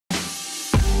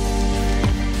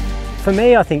For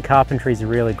me, I think carpentry is a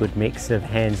really good mix of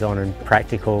hands-on and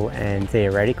practical and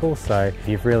theoretical. So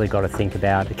you've really got to think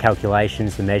about the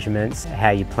calculations, the measurements,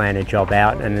 how you plan a job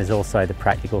out, and there's also the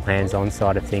practical hands-on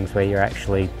side of things where you're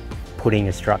actually putting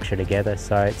a structure together.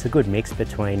 So it's a good mix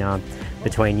between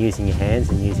using your hands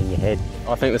and using your head.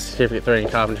 I think the Certificate 3 in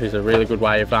Carpentry is a really good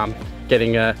way of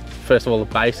getting first of all, a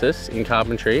basis in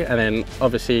carpentry, and then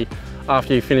obviously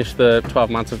after you finish the 12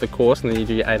 months of the course and then you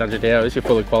do your 800 hours, you're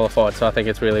fully qualified. So I think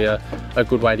it's really a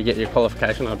good way to get your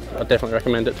qualification. I'd definitely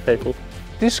recommend it to people.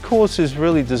 This course is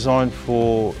really designed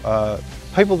for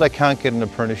people that can't get an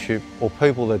apprenticeship, or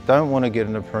people that don't want to get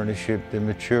an apprenticeship, they're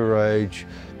mature age,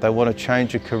 they want to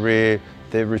change a career,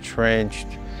 they're retrenched,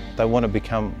 they want to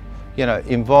become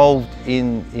involved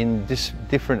in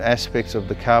different aspects of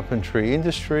the carpentry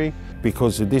industry.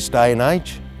 Because of this day and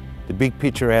age, the big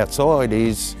picture outside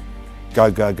is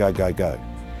go, go, go, go, go,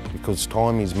 because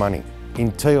time is money.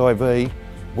 In TIV,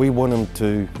 we want them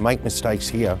to make mistakes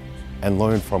here and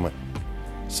learn from it,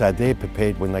 so they're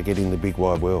prepared when they get in the big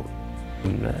wide world.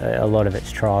 A lot of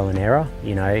it's trial and error.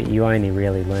 You only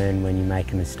really learn when you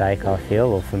make a mistake, I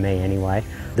feel, or for me anyway.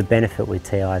 The benefit with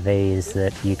TIV is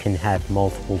that you can have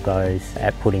multiple goes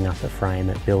at putting up a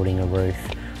frame, at building a roof,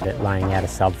 at laying out a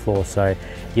subfloor, so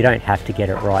you don't have to get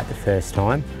it right the first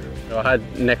time. I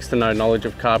had next to no knowledge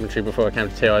of carpentry before I came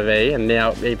to TIV, and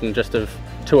now even just of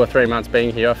 2 or 3 months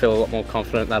being here, I feel a lot more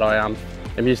confident that I am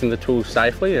using the tools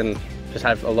safely and just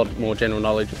have a lot more general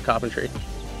knowledge of carpentry.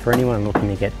 For anyone looking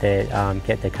to get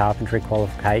their carpentry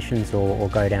qualifications or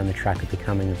go down the track of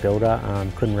becoming a builder,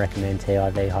 couldn't recommend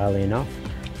TIV highly enough.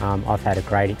 I've had a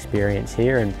great experience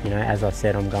here, and as I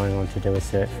said, I'm going on to do a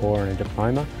Cert 4 and a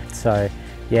diploma. So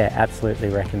yeah, absolutely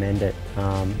recommend it.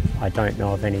 I don't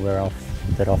know of anywhere else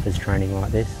that offers training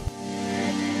like this.